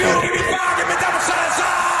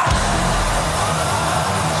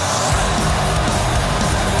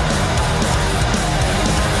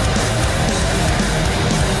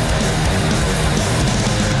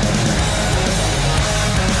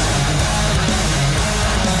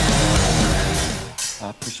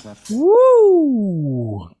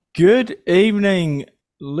Woo! Good evening,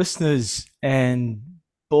 listeners and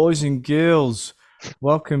boys and girls.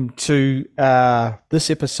 Welcome to this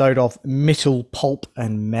episode of Metal, Pulp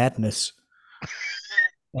and Madness.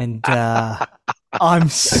 And I'm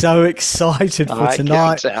so excited for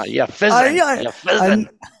tonight. You're fizzing. You're fizzing.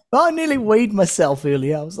 I nearly weed myself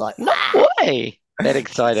earlier. I was like, no way. That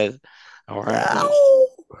excited. All right.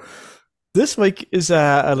 This week is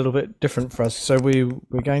a little bit different for us. So we're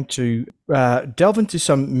going to delve into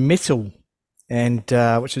some metal, and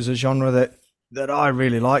which is a genre that I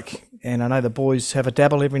really like, and I know the boys have a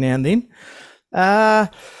dabble every now and then.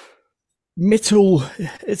 Metal,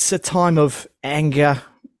 it's a time of anger,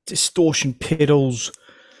 distortion pedals,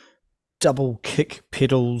 double kick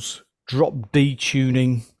pedals, drop D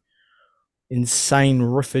tuning, insane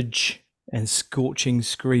riffage, and scorching,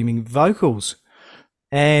 screaming vocals.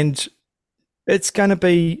 And it's going to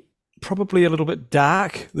be probably a little bit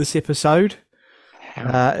dark, this episode.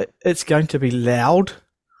 It's going to be loud.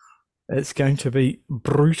 It's going to be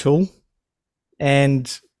brutal.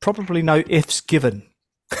 And probably no F's given.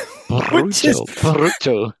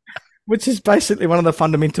 Brutal. Which is basically one of the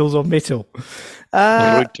fundamentals of metal.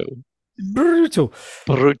 Brutal.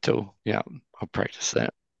 Yeah, I'll practice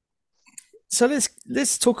that. So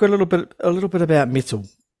let's talk a little bit about metal.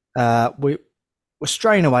 We're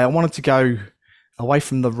straying away. I wanted to go away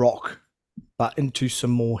from the rock, but into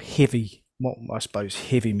some more heavy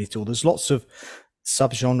metal. There's lots of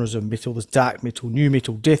subgenres of metal. There's dark metal, new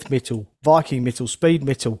metal, death metal, Viking metal, speed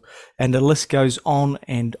metal, and the list goes on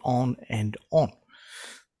and on and on.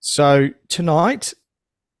 So tonight,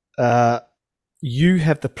 you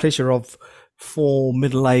have the pleasure of four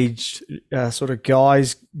middle-aged sort of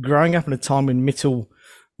guys growing up in a time when metal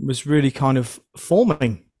was really kind of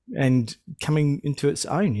forming and coming into its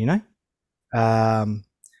own, you know,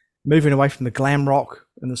 moving away from the glam rock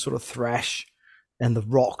and the sort of thrash and the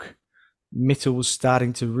rock. Metal was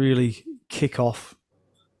starting to really kick off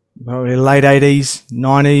probably late 80s,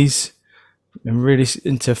 90s, and really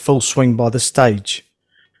into full swing by the stage.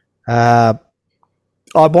 I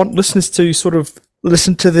want listeners to sort of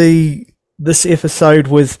listen to this episode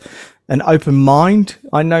with an open mind.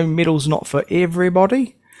 I know metal's not for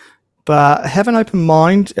everybody, but have an open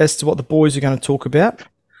mind as to what the boys are going to talk about.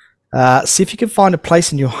 See if you can find a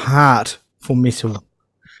place in your heart for metal.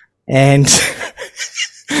 And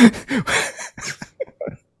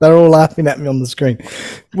they're all laughing at me on the screen.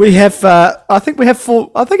 We have, I think we have four.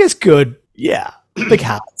 I think it's good. Yeah, big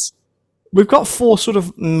hearts. We've got four sort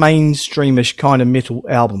of mainstreamish kind of metal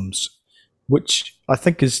albums, which I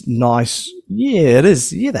think is nice. Yeah, it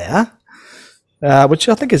is. Yeah, they are. Which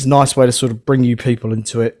I think is a nice way to sort of bring you people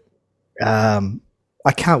into it.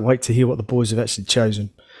 I can't wait to hear what the boys have actually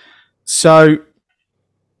chosen. So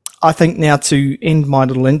I think now to end my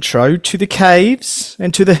little intro to the caves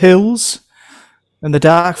and to the hills and the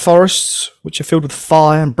dark forests, which are filled with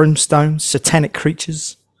fire and brimstone, satanic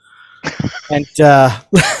creatures. And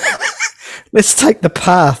let's take the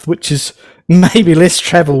path, which is maybe less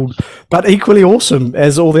travelled, but equally awesome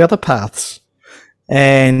as all the other paths.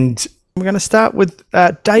 And we're going to start with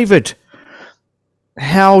David.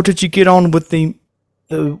 How did you get on with the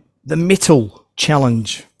metal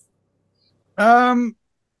challenge? It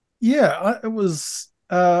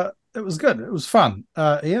was good. It was fun.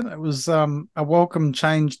 Ian, it was a welcome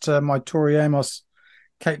change to my Tori Amos,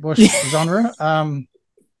 Kate Bush genre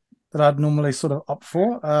that I'd normally sort of opt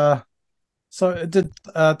for. So it did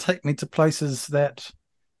take me to places that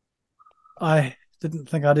I didn't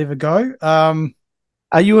think I'd ever go.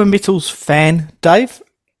 Are you a metals fan, Dave?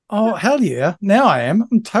 Oh, hell yeah. Now I am.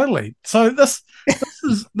 I'm totally. So this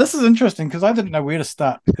is interesting because I didn't know where to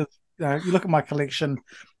start, because you look at my collection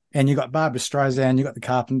and you got Barbra Streisand, you got the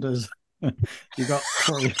Carpenters, you got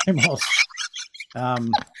Tori Amos.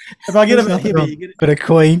 If I get a bit heavy, you get a bit of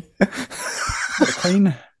Queen.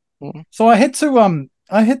 Queen. So I had to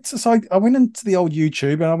I went into the old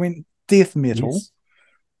YouTube and I went death metal. Yes.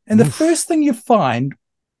 And the first thing you find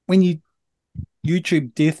when you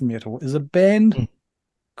YouTube death metal is a band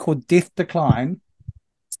called Death Decline,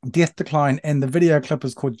 and the video clip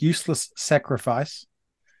is called Useless Sacrifice,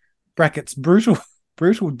 brackets brutal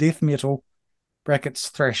death metal, brackets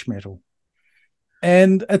thrash metal.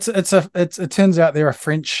 And it turns out they're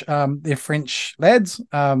French lads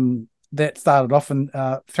that started off in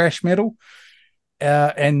thrash metal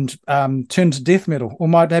and turned to death metal, or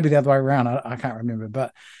maybe the other way around. I can't remember,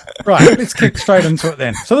 but right, let's kick straight into it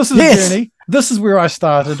then. So this is a journey. This is where I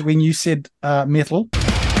started when you said metal.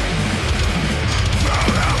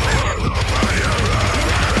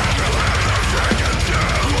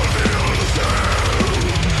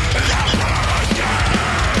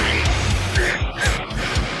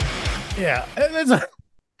 Yeah,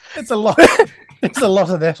 it's a lot. There's a lot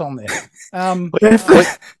of that on there.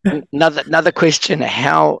 Another question: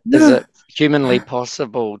 how is it humanly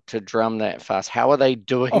possible to drum that fast? How are they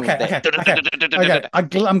doing that?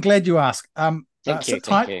 I'm glad you asked. Thank you, Sit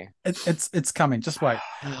tight. thank you. It's coming. Just wait.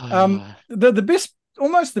 The best,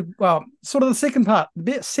 sort of the second part.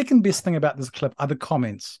 The second best thing about this clip are the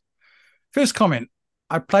comments. First comment: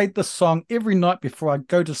 I played this song every night before I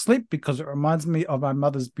go to sleep because it reminds me of my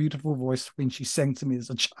mother's beautiful voice when she sang to me as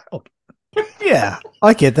a child. Yeah,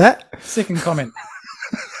 I get that. Second comment: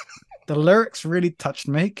 the lyrics really touched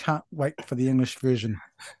me. Can't wait for the English version.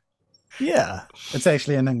 Yeah. It's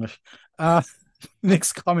actually in English.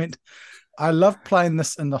 Next comment: I love playing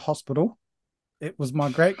this in the hospital. It was my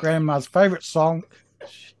great-grandma's favorite song.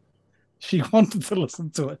 She wanted to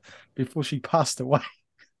listen to it before she passed away.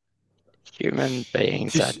 Human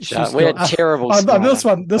beings She's we're got- terrible. This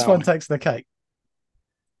one takes the cake.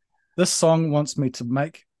 This song wants me to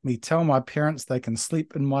make me tell my parents they can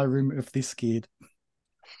sleep in my room if they're scared.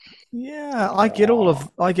 Yeah, I get all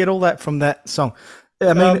that from that song.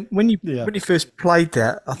 I mean, when you first played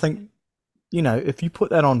that, I think, if you put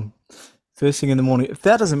that on first thing in the morning, if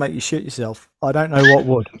that doesn't make you shit yourself, I don't know what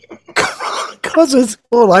would. Because it's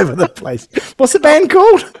all over the place. What's the band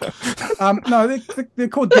called? No, they're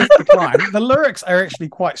called Death Decline. The lyrics are actually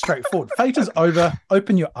quite straightforward. Fate is over.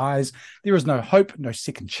 Open your eyes. There is no hope, no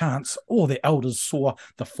second chance. All the elders saw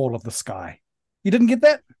the fall of the sky. You didn't get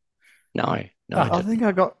that? No, I think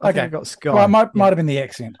I got Sky. Well, might have been the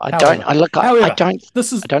accent. I don't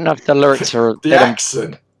know if the lyrics are the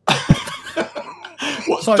accent.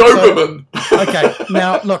 What's Doberman? Okay,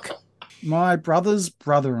 now look, my brother's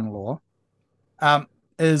brother-in-law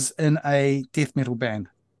is in a death metal band,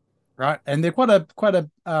 right? And they're quite a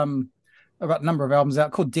number of albums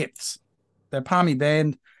out called Depths. They're a palmy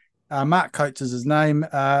band. Mark Coates is his name,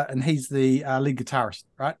 and he's the lead guitarist,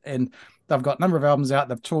 right? And they've got a number of albums out.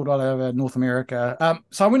 They've toured all over North America.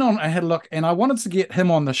 So I went on and had a look, and I wanted to get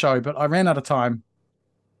him on the show, but I ran out of time.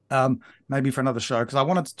 Maybe for another show, because I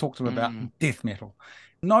wanted to talk to him about death metal.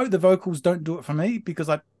 No, the vocals don't do it for me because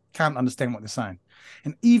I can't understand what they're saying.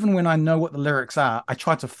 And even when I know what the lyrics are, I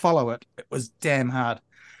try to follow it. It was damn hard.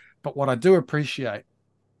 But what I do appreciate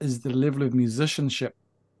is the level of musicianship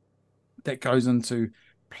that goes into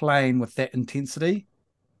playing with that intensity,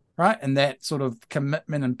 right? And that sort of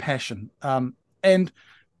commitment and passion. And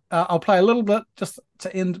I'll play a little bit just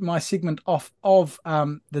to end my segment off of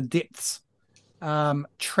the Depths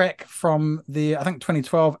track from their, I think,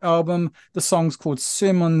 2012 album. The song's called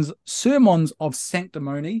Sermons of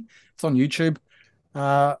Sanctimony. It's on YouTube.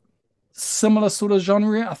 Similar sort of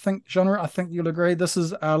genre, I think you'll agree. This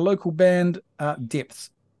is a local band, Depths.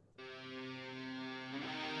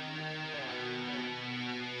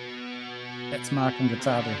 That's Mark on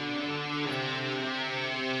guitar there.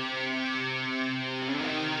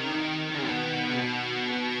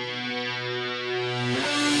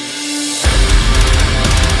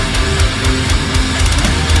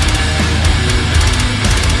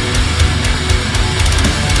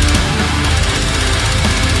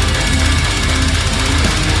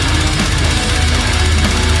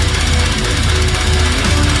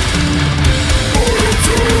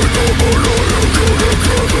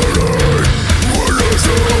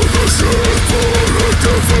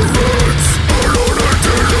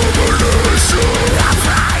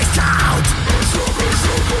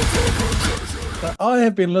 I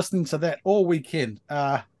have been listening to that all weekend.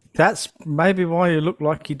 That's maybe why you look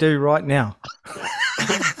like you do right now.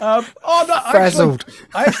 Frazzled.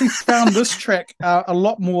 I actually found this track a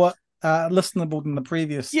lot more listenable than the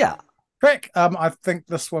previous track. I think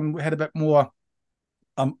this one had a bit more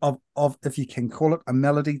of if you can call it a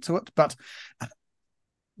melody to it, but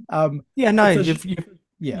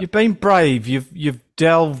you've been brave. You've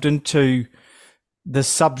delved into the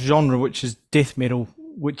subgenre, which is death metal,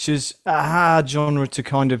 which is a hard genre to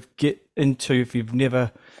kind of get into if you've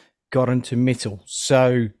never got into metal.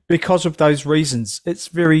 So because of those reasons, it's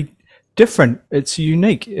very different. It's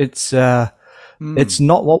unique. It's not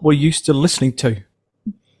what we're used to listening to,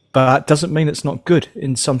 but doesn't mean it's not good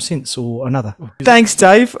in some sense or another. Thanks,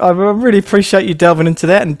 Dave. I really appreciate you delving into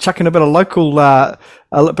that and chucking a bit of local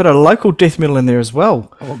death metal in there as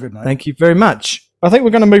well. Oh, good night. Thank you very much. I think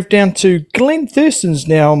we're going to move down to Glenn Thurston's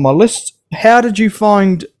now on my list. How did you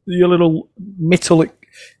find your little metal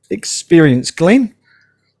experience, Glenn?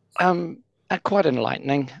 Quite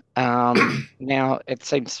enlightening. Now, it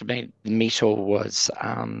seems to me metal was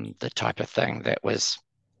the type of thing that was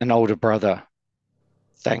an older brother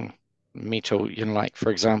thing. Metal, like, for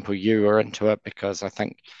example, you were into it because I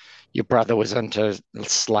think your brother was into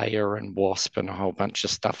Slayer and Wasp and a whole bunch of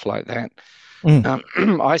stuff like that.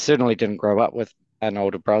 I certainly didn't grow up with an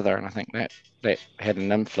older brother, and I think that had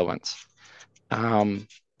an influence. So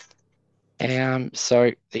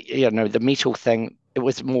the metal thing, it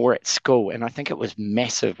was more at school, and I think it was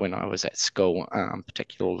massive when I was at school,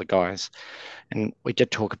 particularly all the guys. And we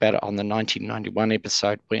did talk about it on the 1991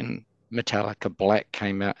 episode when Metallica Black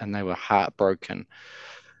came out, and they were heartbroken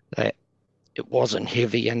that it wasn't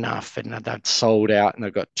heavy enough, and they'd sold out, and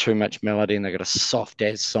they've got too much melody, and they got a soft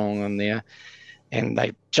as song on there, and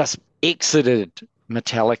they just exited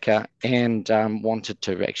Metallica and wanted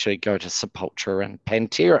to actually go to Sepultura and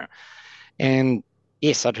Pantera. And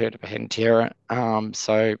yes, I'd heard of Pantera.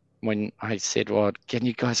 So when I said, well, can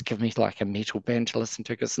you guys give me like a metal band to listen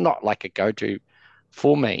to? Because it's not like a go-to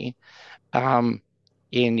for me. And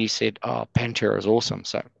you said, oh, Pantera is awesome.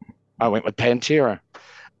 So I went with Pantera.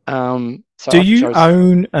 Do you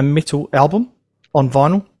own a metal album on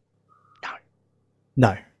vinyl?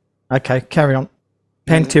 No. Okay, carry on.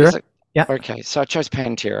 Pantera. Yeah. Okay, so I chose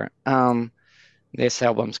Pantera. This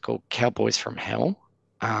album's called Cowboys from Hell,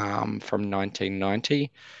 from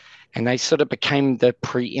 1990, and they sort of became the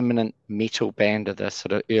preeminent metal band of the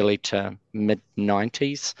sort of early to mid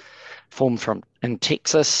 90s. Formed in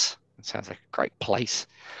Texas. It sounds like a great place.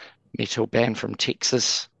 Metal band from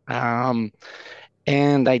Texas. And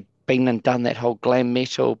they'd been and done that whole glam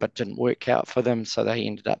metal, but didn't work out for them. So they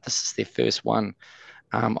ended up, this is their first one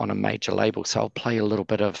on a major label. So I'll play a little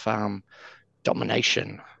bit of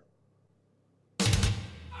Domination.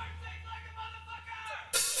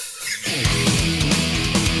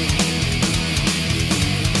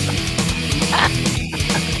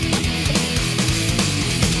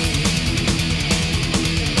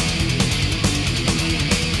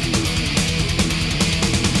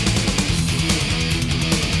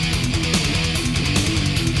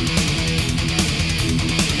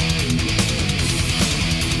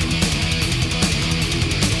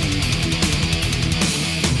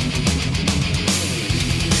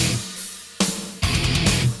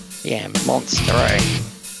 Yeah, monster, eh?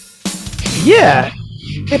 Yeah.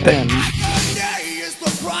 Epic.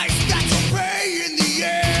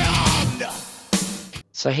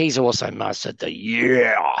 So he's also mastered the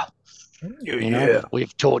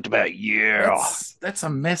we've talked about That's a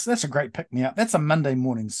mess. That's a great pick me up. That's a Monday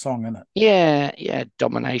morning song, isn't it? Yeah,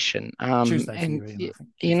 Domination. Tuesday and for you,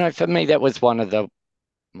 Ian, I think. for me that was one of the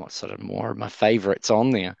more of my favorites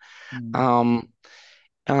on there.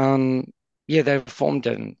 They were formed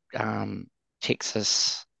in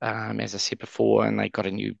Texas, as I said before, and they got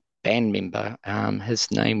a new band member.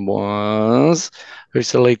 His name was,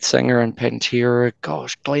 who's the lead singer in Pantera?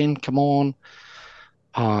 Gosh, Glenn, come on.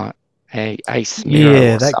 Ace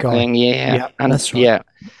Miro or that something. guy. Yeah, that's right. Yeah,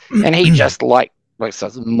 and he just like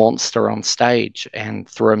a monster on stage and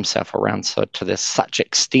threw himself around to this such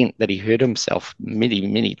extent that he hurt himself many,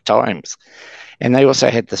 many times. And they also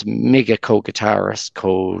had this mega cool guitarist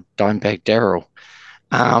called Dimebag Darrell.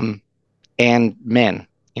 And man,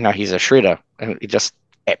 he's a shredder. He just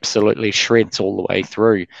absolutely shreds all the way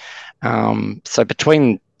through. So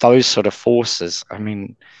between those sort of forces, I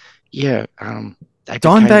mean,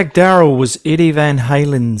 Dimebag Darrell was Eddie Van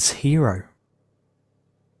Halen's hero.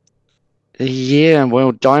 Yeah,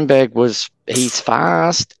 well, Dimebag he's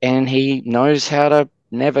fast and he knows how to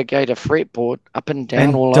navigate a fretboard up and down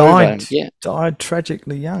and all died, over. Yeah, died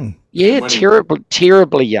tragically young. Yeah,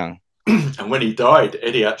 terribly young. And when he died,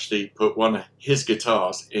 Eddie actually put one of his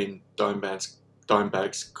guitars in Dimebag's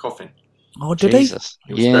coffin. Oh, did Jesus.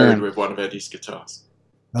 He was buried with one of Eddie's guitars.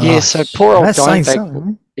 Yeah, so poor old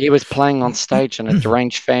Dimebag, he was playing on stage and a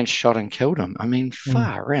deranged fan shot and killed him. I mean,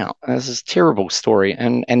 far out. This is a terrible story.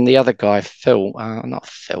 And the other guy, Phil, not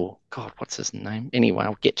Phil, God, what's his name? Anyway,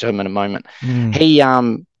 I'll get to him in a moment. He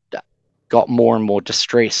got more and more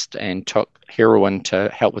distressed and took heroin to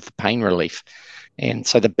help with the pain relief. And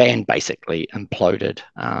so the band basically imploded,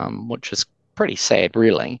 which is pretty sad,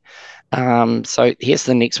 really. So here's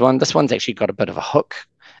the next one. This one's actually got a bit of a hook.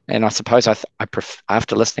 And I suppose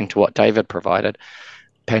after listening to what David provided,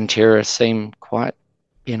 Pantera seemed quite,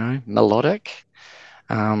 melodic.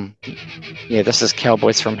 This is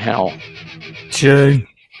Cowboys from Hell. June.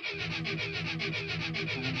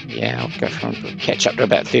 Yeah, I'll catch up to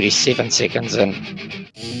about 37 seconds in.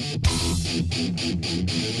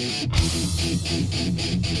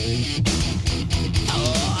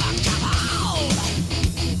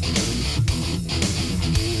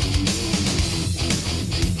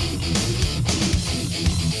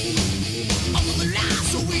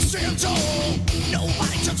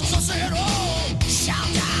 Nobody touches us at all. Shout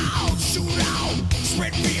out, shoot out,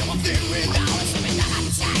 spread fear of it without us. Living that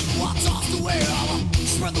attack.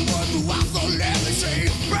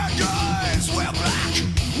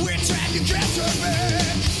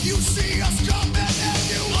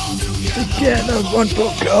 Together, one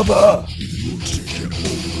for cover.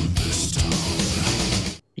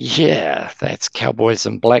 Yeah, that's Cowboys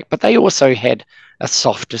in Black. But they also had a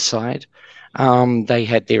softer side. They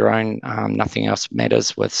had their own Nothing Else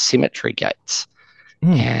Matters with Cemetery Gates.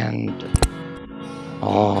 And,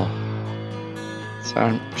 so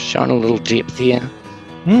I'm showing a little depth here.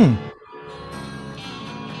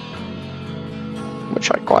 Which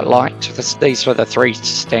I quite liked. These were the three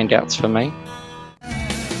standouts for me.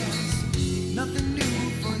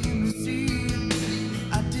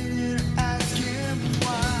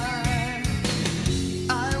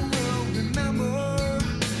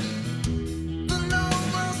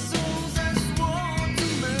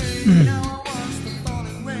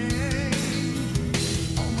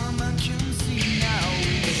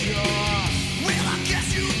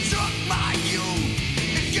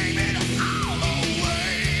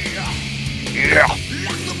 Yeah.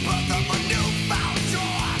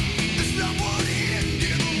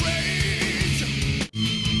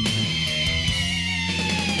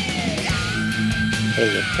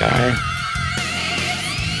 There you go.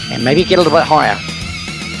 And maybe get a little bit higher.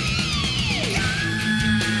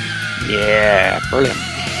 Yeah, brilliant.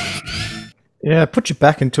 Yeah, put your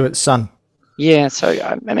back into it, son. Yeah, so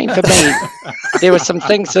I mean, for me, there were some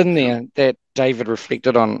things in there that David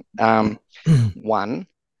reflected on. One,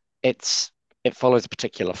 it follows a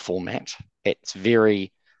particular format. It's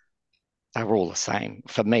very, they were all the same.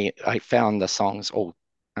 For me, I found the songs all,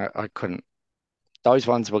 I couldn't, those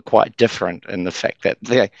ones were quite different in the fact that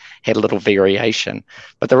they had a little variation.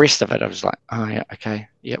 But the rest of it, I was like, oh, yeah, okay,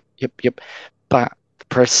 yep. But the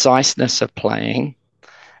preciseness of playing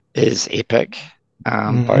is epic.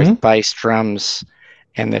 Both bass drums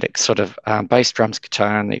and that sort of bass drums,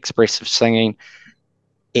 guitar, and the expressive singing.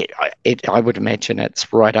 I would imagine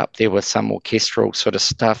it's right up there with some orchestral sort of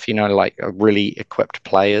stuff, like really equipped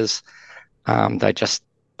players. They're just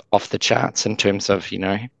off the charts in terms of,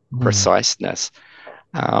 preciseness.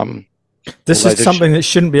 This is something that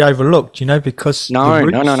shouldn't be overlooked, because no.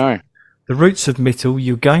 The roots of metal,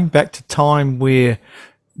 you're going back to time where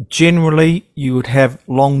generally you would have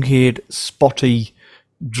long-haired, spotty,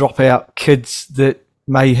 dropout kids that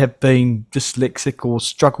may have been dyslexic or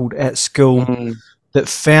struggled at school that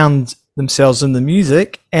found themselves in the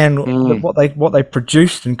music and what they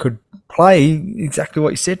produced and could play, exactly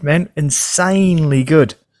what you said, man, insanely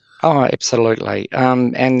good. Oh, absolutely.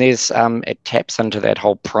 And there's it taps into that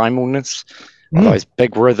whole primalness of those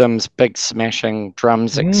big rhythms, big smashing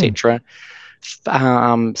drums, etc.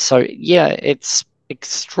 So yeah, it's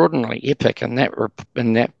extraordinarily epic in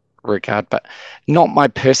that regard, but not my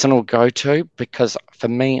personal go-to because for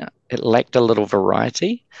me it lacked a little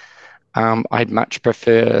variety. I'd much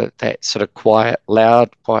prefer that sort of quiet,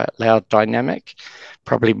 loud dynamic,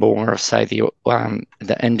 probably more of say the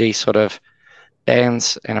indie sort of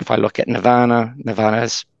bands. And if I look at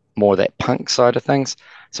Nirvana's more that punk side of things.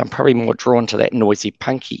 So I'm probably more drawn to that noisy,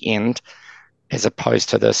 punky end as opposed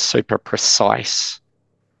to the super precise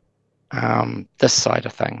this side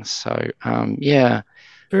of things. So yeah.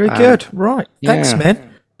 Very good. Right. Thanks, yeah.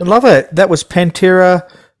 man. I love it. That was Pantera.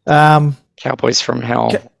 Cowboys from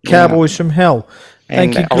Hell. Cowboys from Hell.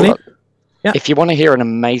 Thank you, Glenn. If you want to hear an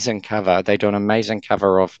amazing cover, they do an amazing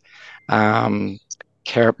cover of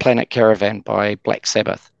Planet Caravan by Black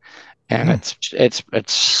Sabbath. And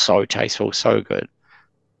it's so tasteful, so good.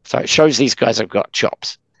 So it shows these guys have got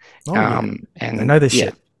chops. And they know this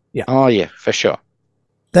shit. Yeah. Oh, yeah, for sure.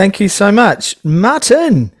 Thank you so much.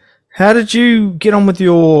 Martin, how did you get on with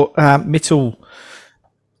your metal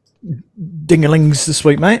dingalings this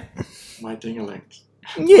week, mate? My dingalings.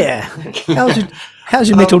 Yeah. How's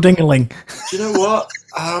your metal dingaling? Do you know what?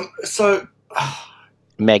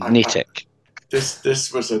 Magnetic.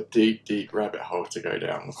 This was a deep rabbit hole to go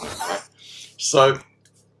down, wasn't it? Right? So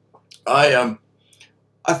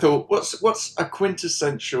I thought, what's a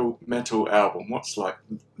quintessential metal album? What's like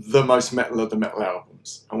the most metal of the metal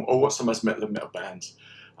albums? Or what's the most metal of metal bands?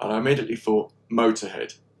 And I immediately thought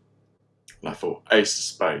Motorhead. And I thought Ace of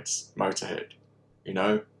Spades, Motorhead.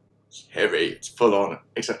 It's heavy, it's full on,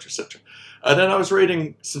 etc., etc. And then I was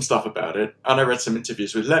reading some stuff about it, and I read some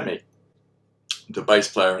interviews with Lemmy, the bass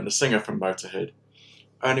player and the singer from Motorhead.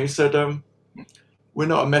 And he said, we're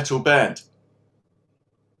not a metal band.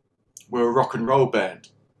 We're a rock and roll band.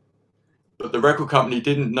 But the record company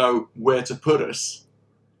didn't know where to put us,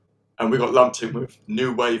 and we got lumped in with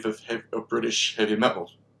new wave of British heavy metal.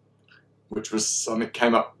 which was something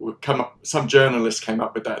some journalist came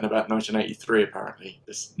up with that in about 1983, apparently,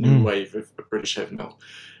 this new wave of British heavy metal.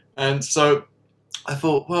 And so I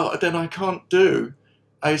thought, well, then I can't do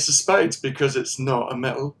Ace of Spades because it's not a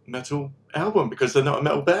metal album, because they're not a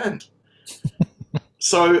metal band.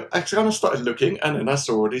 So I kind of started looking, and then I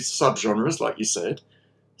saw all these subgenres, like you said.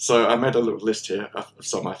 So I made a little list here of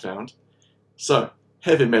some I found. So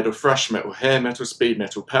heavy metal, thrash metal, hair metal, speed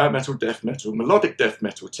metal, power metal, death metal, melodic death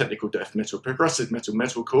metal, technical death metal, progressive metal,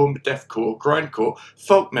 metalcore, deathcore, grindcore,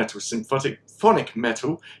 folk metal, symphonic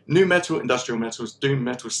metal, new metal, industrial metals, doom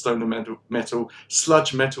metal, stoner metal,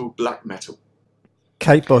 sludge metal, black metal.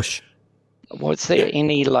 Kate Bush. Was there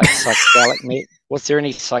any like psychedelic? Was there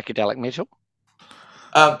any psychedelic metal?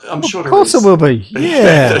 I'm sure there is. Of course it will be.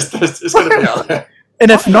 Yeah. It's going to be. And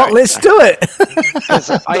if not, let's do it.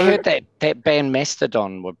 I heard that band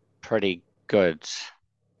Mastodon were pretty good.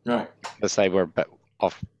 Right. Because they were a bit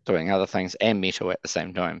off doing other things and metal at the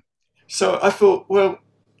same time. So I thought, well,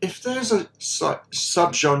 if there's a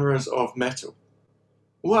subgenres of metal,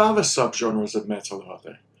 what other subgenres of metal are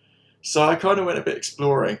there? So I kind of went a bit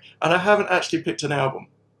exploring, and I haven't actually picked an album,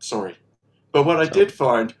 sorry. But what I did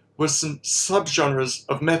find was some subgenres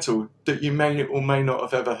of metal that you may or may not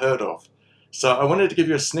have ever heard of. So I wanted to give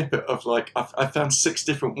you a snippet of, like, I found 6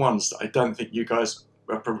 different ones that I don't think you guys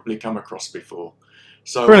have probably come across before.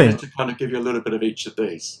 So Brilliant. I wanted to kind of give you a little bit of each of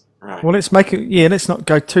these. Right. Well, let's make it. Yeah, let's not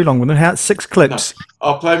go too long with them. How 6 clips? No,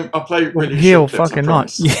 I'll play really Heal short clips, fucking I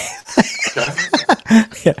night. promise.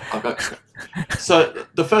 Yeah. Okay. Okay. So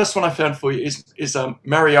the first one I found for you is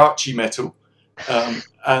mariachi metal, and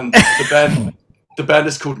the band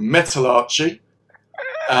is called Metal Archie,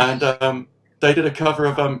 and they did a cover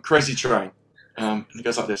of Crazy Train, and it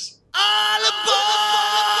goes like this.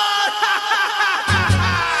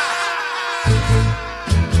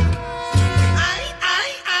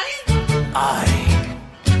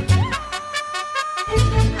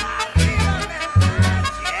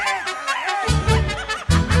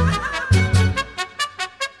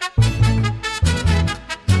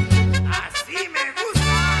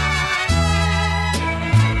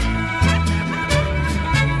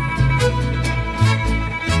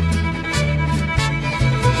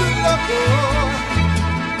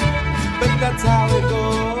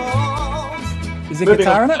 Is there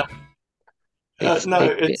guitar in it? No,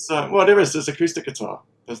 it's well, there is. There's acoustic guitar.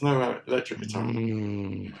 There's no electric guitar.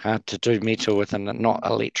 Hard to do metal with and not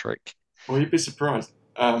electric. Well, you'd be surprised.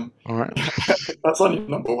 All right. That's only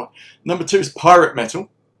number 1. Number 2 is pirate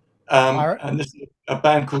metal, Pirate? and this is a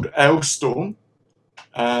band called Ailstorm,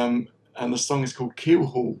 and the song is called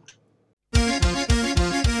Keelhauled.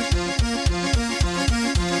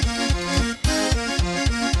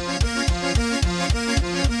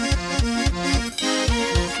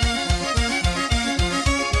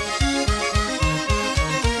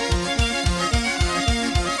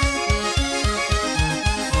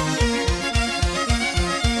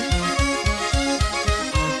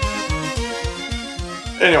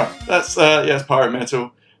 Anyway, that's it's pirate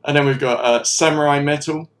metal, and then we've got samurai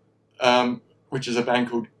metal, which is a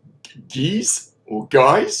band called Geese or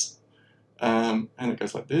Guys, and it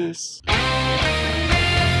goes like this.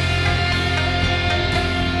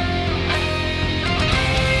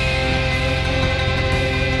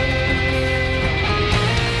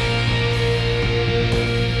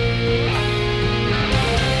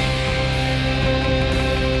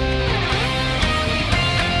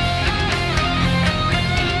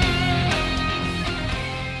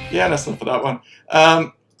 Yeah, that's not for that one.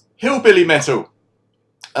 Hillbilly metal.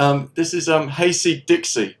 This is Hayseed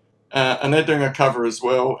Dixie, and they're doing a cover as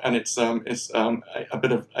well, and it's a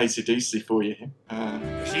bit of AC/DC for you here.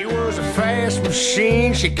 She was a fast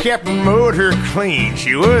machine, she kept the motor clean.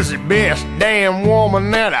 She was the best damn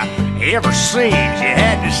woman that I ever seen. She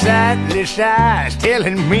had the sightless eyes,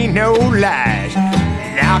 telling me no lies,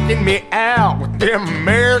 knocking me out with them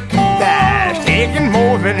American thighs, taking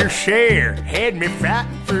more than her share, had me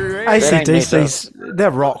fighting for AC/DC's,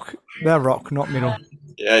 they're rock, not metal.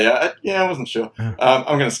 Yeah, I wasn't sure. I'm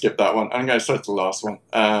going to skip that one. I'm going to start the last one.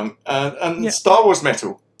 Star Wars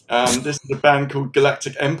metal. This is a band called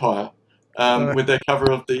Galactic Empire, with their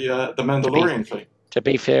cover of the Mandalorian theme. To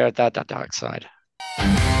be fair, the dark side.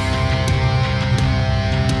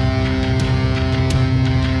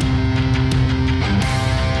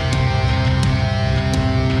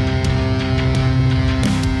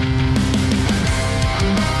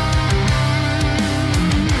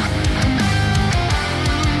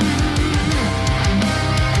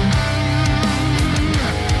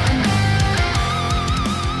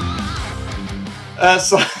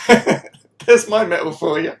 So there's my metal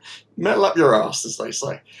for you. Metal up your ass, as they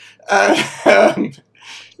say.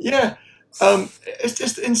 Yeah. It's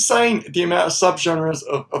just insane the amount of subgenres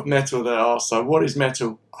of metal there are. So what is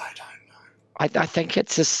metal? I don't know. I think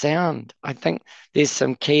it's a sound. I think there's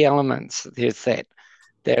some key elements. There's that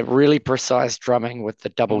really precise drumming with the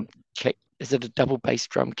double kick. Is it a double bass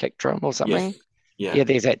drum, kick drum or something? Yeah. Yeah,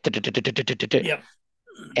 there's that. Yep.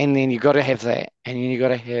 And then you got to have that. And then you got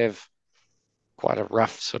to have quite a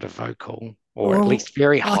rough sort of vocal, or at least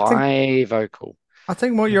very high vocal. I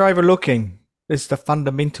think what you're overlooking is the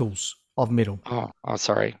fundamentals of metal. Oh,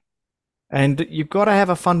 sorry. And you've got to have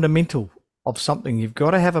a fundamental of something. You've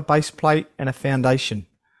got to have a base plate and a foundation.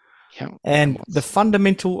 Yeah. And the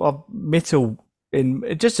fundamental of metal, in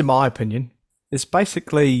my opinion, is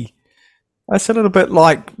basically, it's a little bit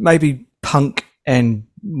like maybe punk, and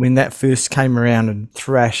when that first came around, and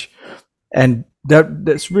thrash, and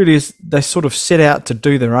that's really they sort of set out to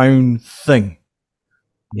do their own thing.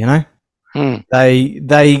 You know,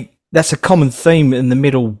 that's a common theme in the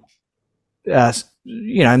metal.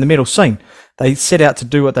 In the metal scene, they set out to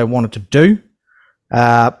do what they wanted to do.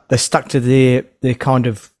 They stuck to their kind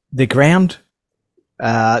of their ground.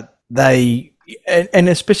 And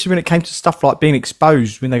especially when it came to stuff like being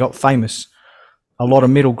exposed when they got famous, a lot of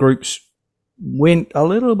metal groups went a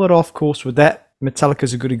little bit off course with that.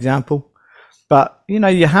 Metallica's a good example. But,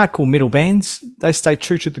 your hardcore metal bands, they stay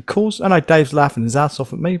true to the cause. I know Dave's laughing his ass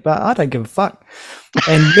off at me, but I don't give a fuck.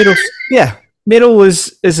 And metal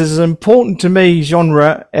is as important to me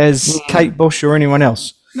genre as Kate Bush or anyone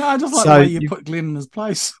else. No, I just like the way you put Glenn in his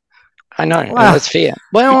place. I know, it's fair.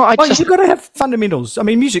 Well, you've got to have fundamentals. I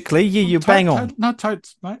mean, musically, you bang on. No,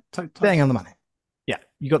 totes, mate. Totes. Bang on the money. Yeah,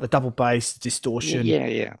 you got the double bass, distortion.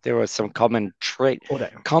 Yeah. There were some common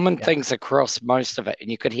things across most of it, and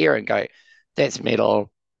you could hear it and go, that's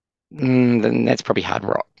metal, then that's probably hard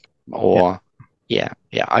rock. Or,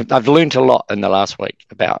 I've learned a lot in the last week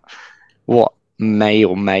about what may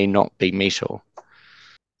or may not be metal.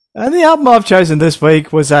 And the album I've chosen this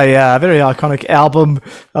week was a very iconic album.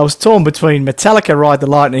 I was torn between Metallica Ride the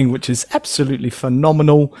Lightning, which is absolutely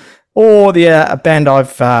phenomenal, or a band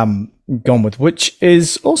I've gone with, which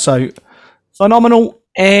is also phenomenal.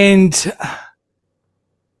 And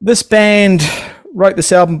this band wrote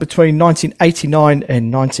this album between 1989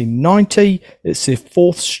 and 1990. It's their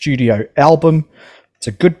fourth studio album. It's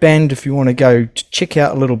a good band if you want to go to check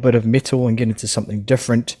out a little bit of metal and get into something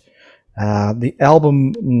different. The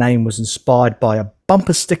album name was inspired by a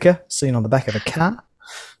bumper sticker seen on the back of a car.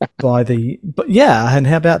 And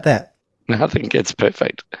how about that? I think it's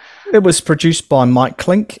perfect. It was produced by Mike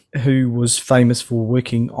Klink, who was famous for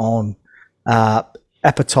working on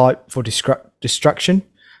Appetite for Destruction,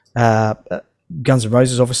 Guns N'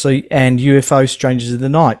 Roses, obviously, and UFO Strangers of the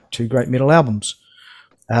Night, two great metal albums.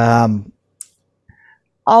 I'll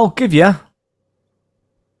give you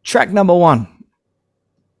track number 1.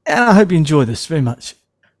 And I hope you enjoy this very much.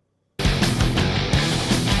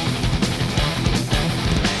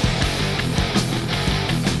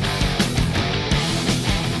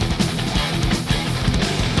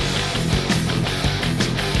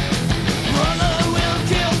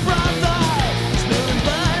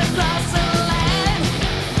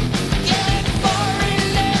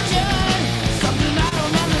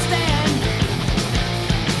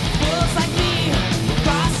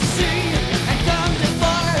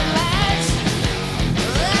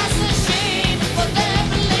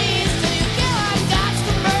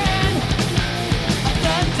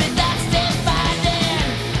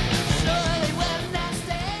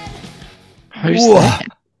 Who's that?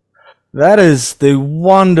 That is the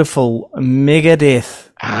wonderful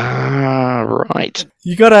Megadeth. Ah, right.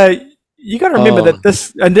 You gotta remember that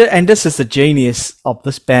this and this is the genius of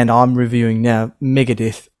this band I'm reviewing now,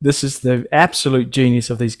 Megadeth. This is the absolute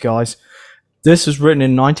genius of these guys. This was written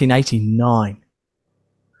in 1989.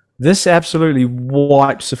 This absolutely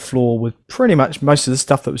wipes the floor with pretty much most of the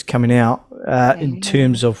stuff that was coming out in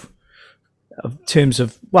terms of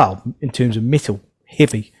metal,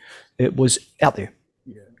 heavy. It was out there.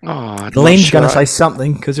 Oh, Glenn's going to say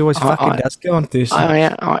something because he always fucking does. Go on, Thurston.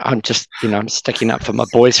 I'm just, I'm sticking up for my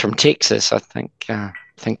boys from Texas. I think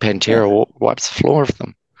Pantera wipes the floor of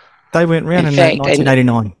them. They went round in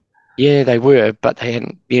 1989. Yeah, they were, but they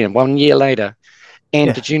hadn't. 1 year later.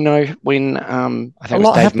 And did you know when I think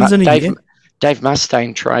it was Dave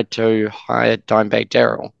Mustaine tried to hire Dimebag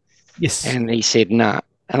Darrell? Yes. And he said, nah,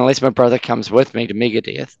 unless my brother comes with me to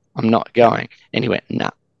Megadeth, I'm not going. And he went, nah.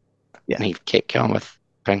 Yeah. And he kept going with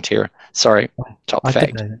Pantera. Sorry, top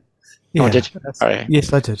fact. Yeah, did you? Oh,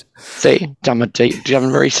 yes, I did. See, done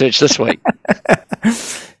research this week.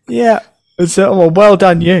 Yeah, it's well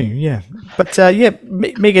done you. Yeah, But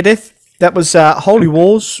Megadeth. That was Holy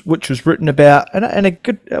Wars, which was written about, and a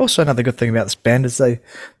good. Also, another good thing about this band is the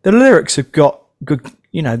lyrics have got good.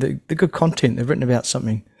 The good content. They've written about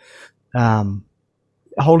something.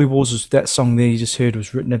 Holy Wars was that song there you just heard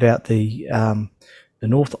was written about the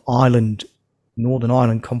Northern Ireland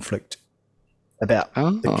conflict about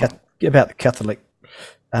about the Catholic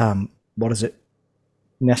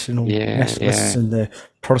nationalists and the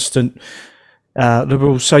Protestant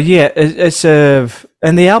liberals. So it's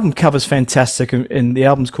and the album cover's fantastic, and the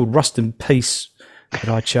album's called Rust in Peace that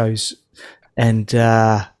I chose, and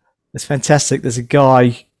it's fantastic. There's a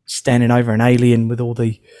guy standing over an alien with all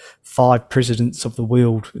the 5 presidents of the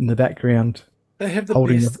world in the background. They have the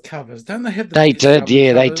best covers, don't they? They did.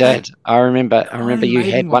 They did. I remember you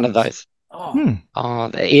had one of those. The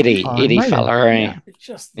Eddie fella. Yeah, it's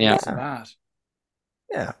just smart.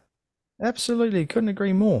 Yeah, absolutely. Couldn't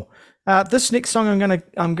agree more. This next song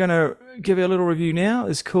I'm gonna give you a little review now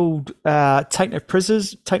is called Take No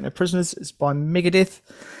Prisoners. Take No Prisoners. It's by Megadeth,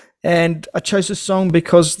 and I chose this song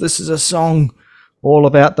because this is a song all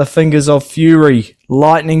about the fingers of fury,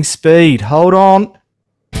 lightning speed. Hold on.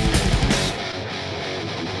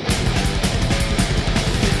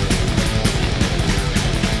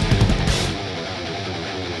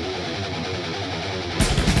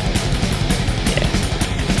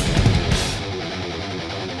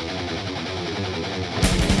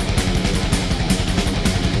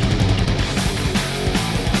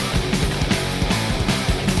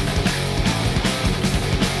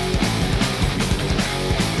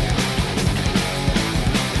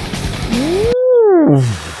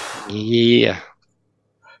 Yeah.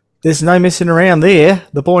 There's no messing around there.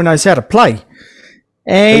 The boy knows how to play.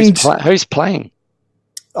 And who's playing?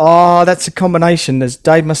 Oh, that's a combination. There's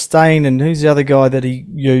Dave Mustaine and who's the other guy that he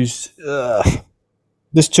used?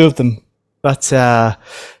 There's 2 of them, but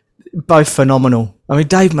both phenomenal. I mean,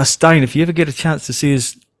 Dave Mustaine, if you ever get a chance to see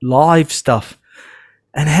his live stuff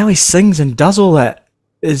and how he sings and does all that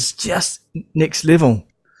is just next level.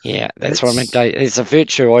 Yeah, that's what I meant. There's a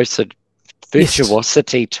virtuosity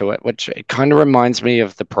to it, which it kind of reminds me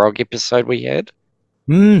of the prog episode we had.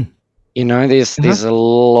 There's a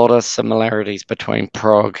lot of similarities between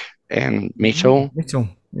prog and metal.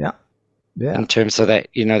 Yeah. In terms of that,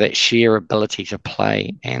 that sheer ability to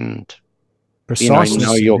play and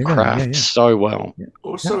know your craft so well. Yeah.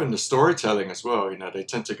 Also in the storytelling as well, they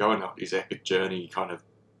tend to go on these epic journey kind of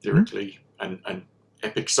lyrically and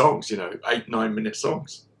epic songs, 8-9 minute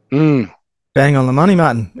songs. Bang on the money,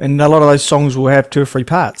 Martin. And a lot of those songs will have 2 or 3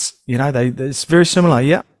 parts. It's very similar,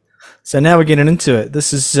 yeah. So now we're getting into it.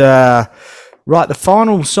 This is, the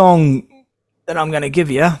final song that I'm going to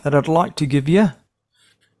give you, that I'd like to give you,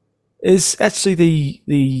 is actually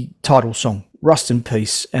the title song, Rust in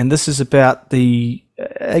Peace. And this is about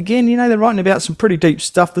again, they're writing about some pretty deep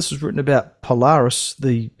stuff. This was written about Polaris,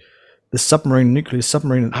 the submarine, nuclear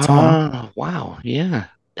submarine at the time. Oh, wow, yeah.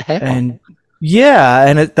 And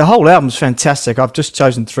the whole album's fantastic. I've just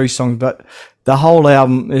chosen 3 songs, but the whole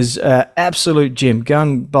album is absolute gem. Go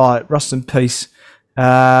and buy it, Rust in Peace.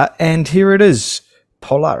 And here it is,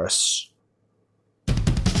 Polaris.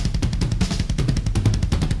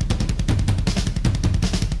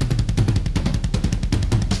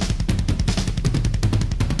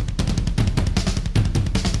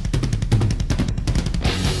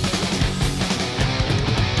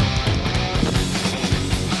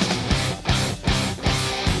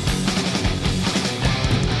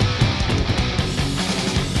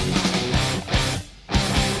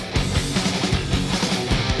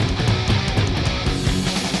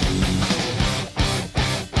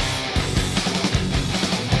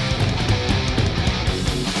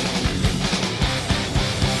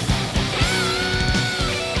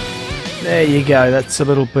 There you go. That's a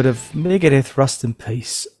little bit of Megadeth, Rust in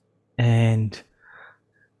Peace, and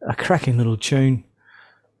a cracking little tune.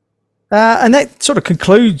 And that sort of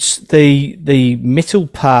concludes the metal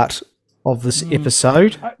part of this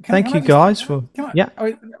episode. Thank you guys for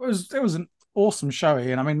it was an awesome show,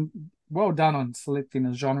 and I mean, well done on selecting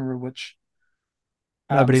a genre which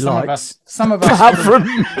nobody likes. Some of us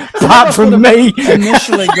apart from me,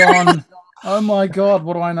 initially gone, oh my god,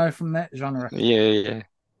 what do I know from that genre? Yeah.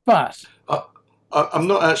 But I'm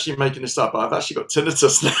not actually making this up. I've actually got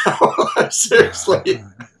tinnitus now. Seriously.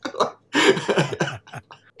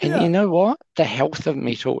 And you know what? The health of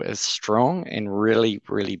metal is strong and really,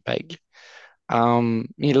 really big.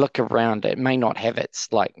 You look around, it may not have its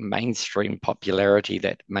mainstream popularity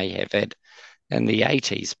that may have had in the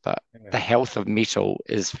 80s, but the health of metal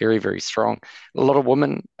is very, very strong. A lot of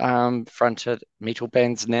women fronted metal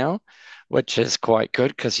bands now, which is quite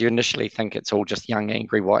good because you initially think it's all just young,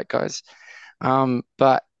 angry white guys.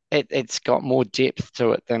 But it's got more depth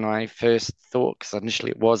to it than I first thought, because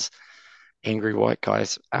initially it was angry white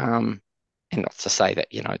guys. And not to say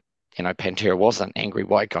that Pantera wasn't angry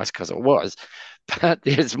white guys, because it was, but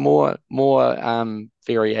there's more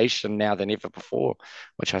variation now than ever before,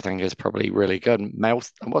 which I think is probably really good.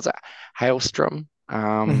 Was it Hailstrom?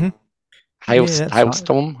 Mm-hmm. Yeah,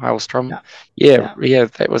 Hailstorm, right. Hailstrom. Yeah,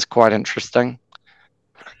 that was quite interesting.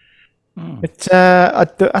 I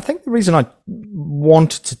think the reason I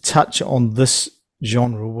wanted to touch on this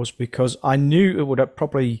genre was because I knew it would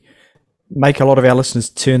probably make a lot of our listeners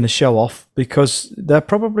turn the show off, because they're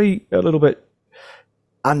probably a little bit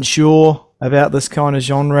unsure about this kind of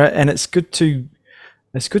genre, and it's good to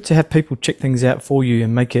have people check things out for you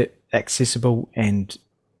and make it accessible and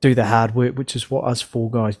do the hard work, which is what us four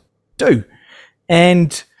guys do.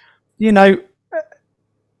 And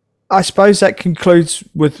I suppose that concludes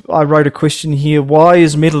with, I wrote a question here: why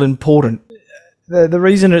is metal important? The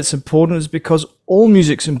reason it's important is because all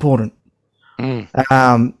music's important.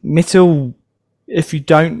 Metal, if you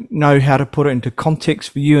don't know how to put it into context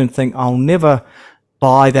for you and think, I'll never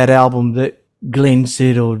buy that album that Glenn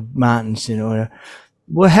said or Martin said,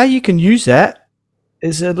 well, how you can use that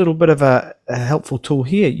is a little bit of a helpful tool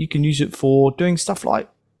here. You can use it for doing stuff like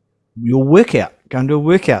your workout, going to a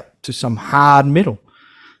workout to some hard metal.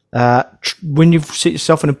 When you've set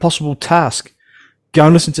yourself an impossible task, go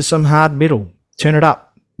and listen to some hard metal, turn it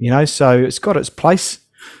up, so it's got its place,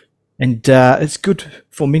 and it's good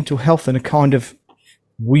for mental health in a kind of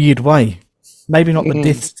weird way. Maybe not the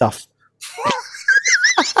death stuff.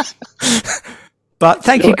 But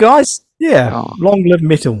thank you guys. Yeah, long live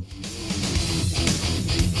metal.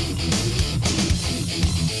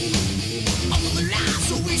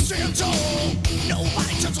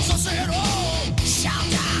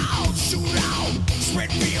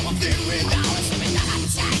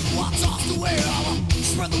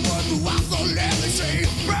 Spread the word throughout the land. They say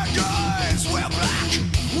bad guys wear black.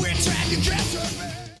 We're taking cancer.